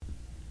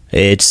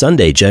It's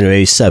Sunday,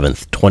 January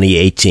 7th,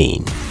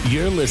 2018.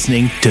 You're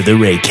listening to the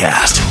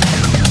RayCast.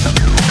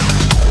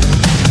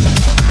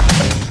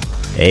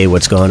 Hey,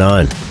 what's going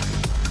on?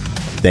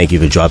 Thank you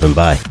for dropping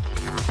by.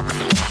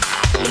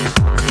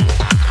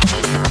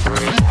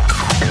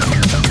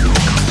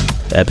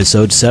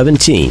 Episode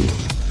 17.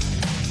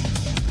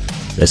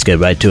 Let's get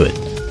right to it.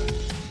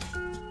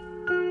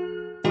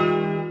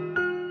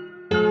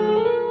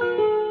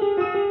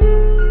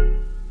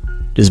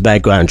 This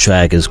background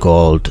track is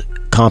called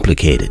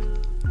Complicated.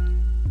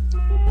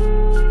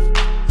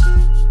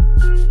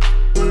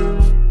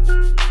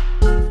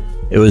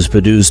 It was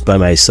produced by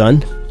my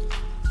son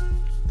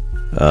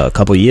a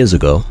couple years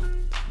ago,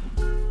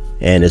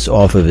 and it's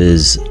off of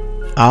his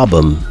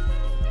album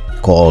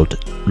called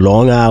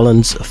Long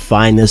Island's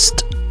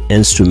Finest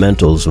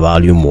Instrumentals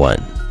Volume 1.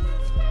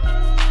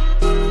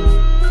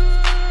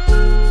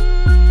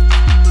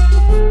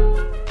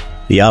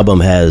 The album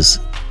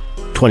has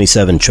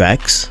 27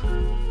 tracks.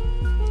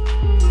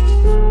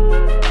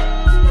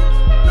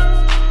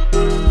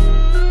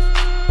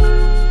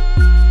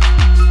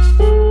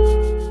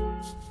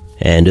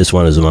 And this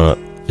one is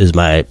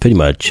my pretty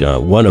much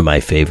one of my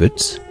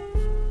favorites.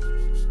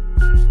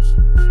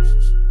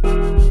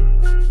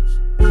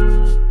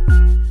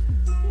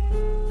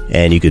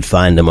 And you could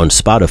find them on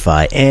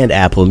Spotify and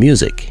Apple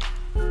Music.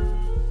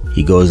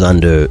 He goes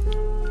under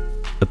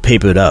a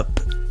papered up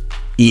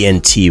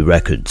ENT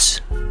Records.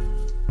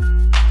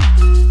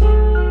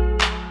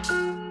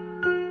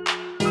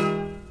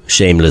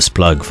 Shameless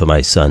plug for my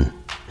son.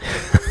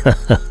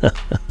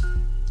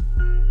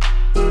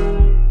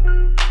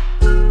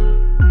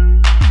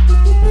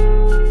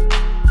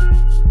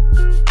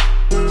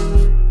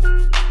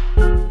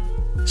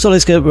 So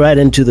let's get right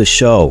into the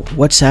show.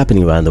 What's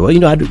happening around the world?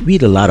 You know, I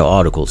read a lot of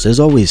articles. There's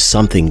always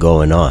something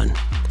going on.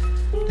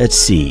 Let's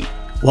see.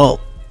 Well,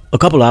 a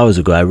couple hours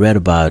ago, I read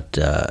about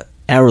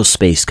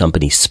aerospace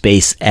company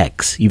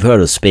SpaceX. You've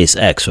heard of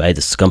SpaceX, right?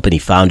 This company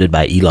founded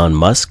by Elon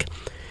Musk.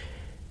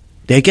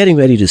 They're getting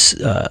ready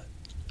to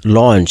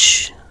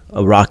launch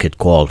a rocket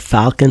called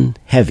Falcon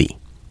Heavy.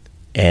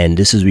 And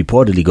this is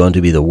reportedly going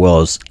to be the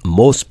world's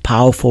most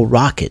powerful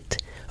rocket.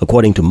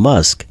 According to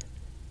Musk,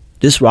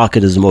 this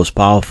rocket is the most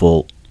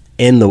powerful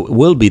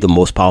will be the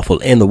most powerful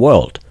in the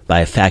world by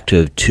a factor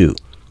of 2.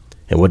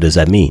 And what does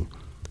that mean?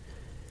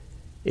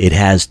 It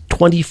has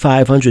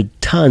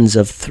 2,500 tons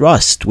of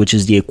thrust, which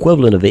is the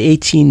equivalent of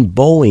 18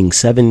 Boeing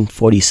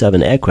 747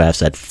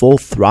 aircrafts at full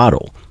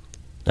throttle.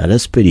 Now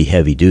that's pretty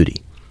heavy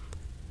duty.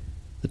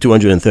 The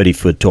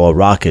 230-foot tall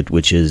rocket,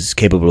 which is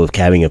capable of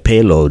carrying a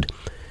payload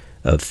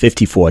of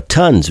 54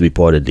 tons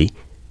reportedly,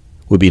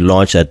 will be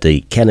launched at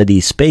the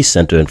Kennedy Space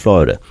Center in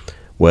Florida,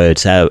 where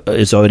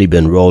it's already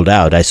been rolled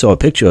out. I saw a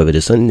picture of it.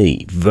 It's in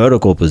the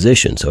vertical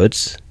position, so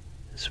it's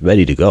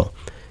ready to go.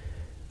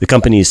 The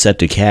company is set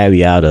to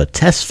carry out a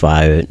test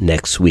fire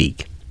next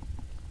week.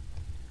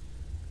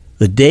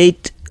 The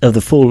date of the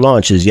full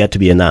launch is yet to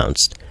be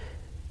announced,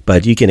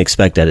 but you can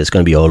expect that it's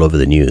going to be all over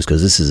the news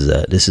because this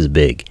is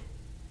big.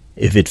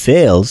 If it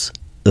fails,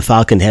 the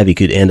Falcon Heavy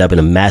could end up in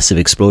a massive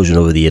explosion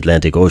over the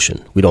Atlantic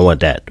Ocean. We don't want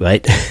that,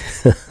 right?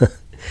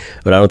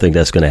 But I don't think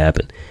that's going to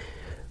happen.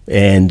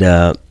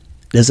 And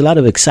there's a lot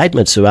of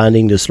excitement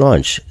surrounding this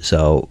launch,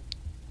 so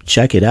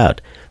check it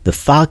out. The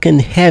Falcon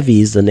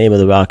Heavy is the name of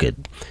the rocket.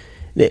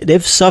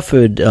 They've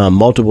suffered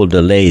multiple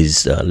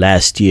delays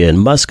last year, and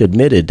Musk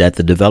admitted that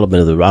the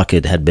development of the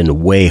rocket had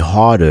been way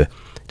harder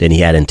than he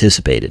had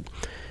anticipated.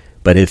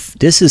 But if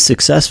this is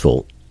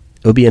successful,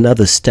 it will be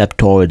another step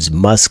towards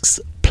Musk's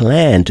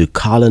plan to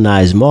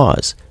colonize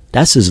Mars.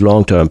 That's his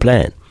long-term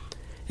plan.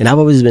 And I've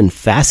always been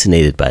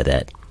fascinated by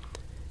that.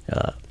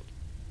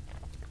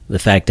 The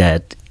fact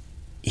that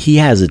he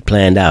has it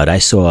planned out. I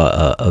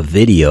saw a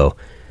video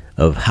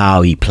of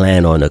how he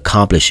planned on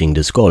accomplishing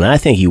this goal, and I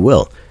think he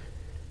will.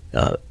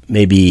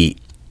 Maybe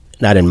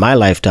not in my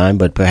lifetime,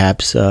 but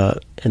perhaps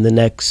in the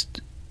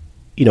next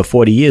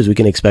 40 years, we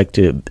can expect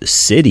a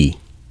city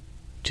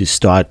to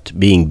start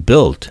being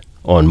built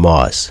on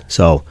Mars.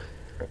 So,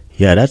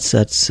 yeah, that's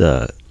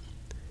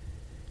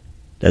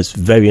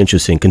very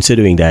interesting,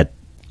 considering that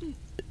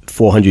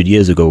 400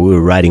 years ago we were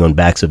riding on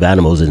backs of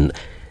animals and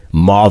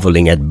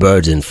marveling at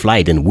birds in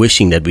flight and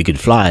wishing that we could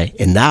fly.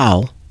 And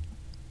now,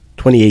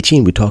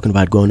 2018, we're talking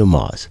about going to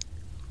Mars.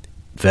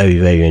 Very,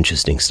 very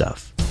interesting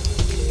stuff.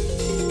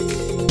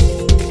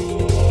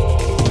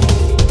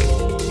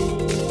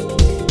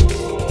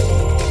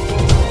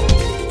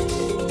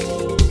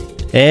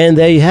 And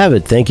there you have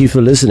it. Thank you for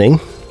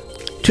listening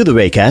to the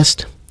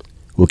RayCast.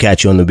 We'll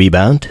catch you on the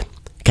rebound.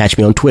 Catch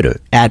me on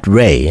Twitter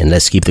 @Ray, and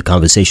let's keep the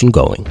conversation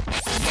going.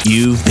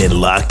 You've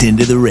been locked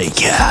into the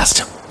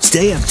RayCast.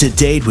 Stay up to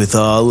date with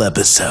all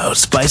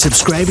episodes by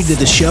subscribing to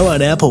the show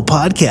on Apple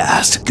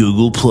Podcast,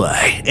 Google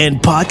Play,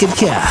 and Pocket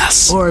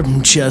Casts, or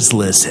just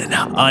listen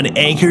on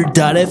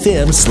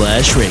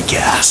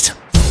anchor.fm/RayCast.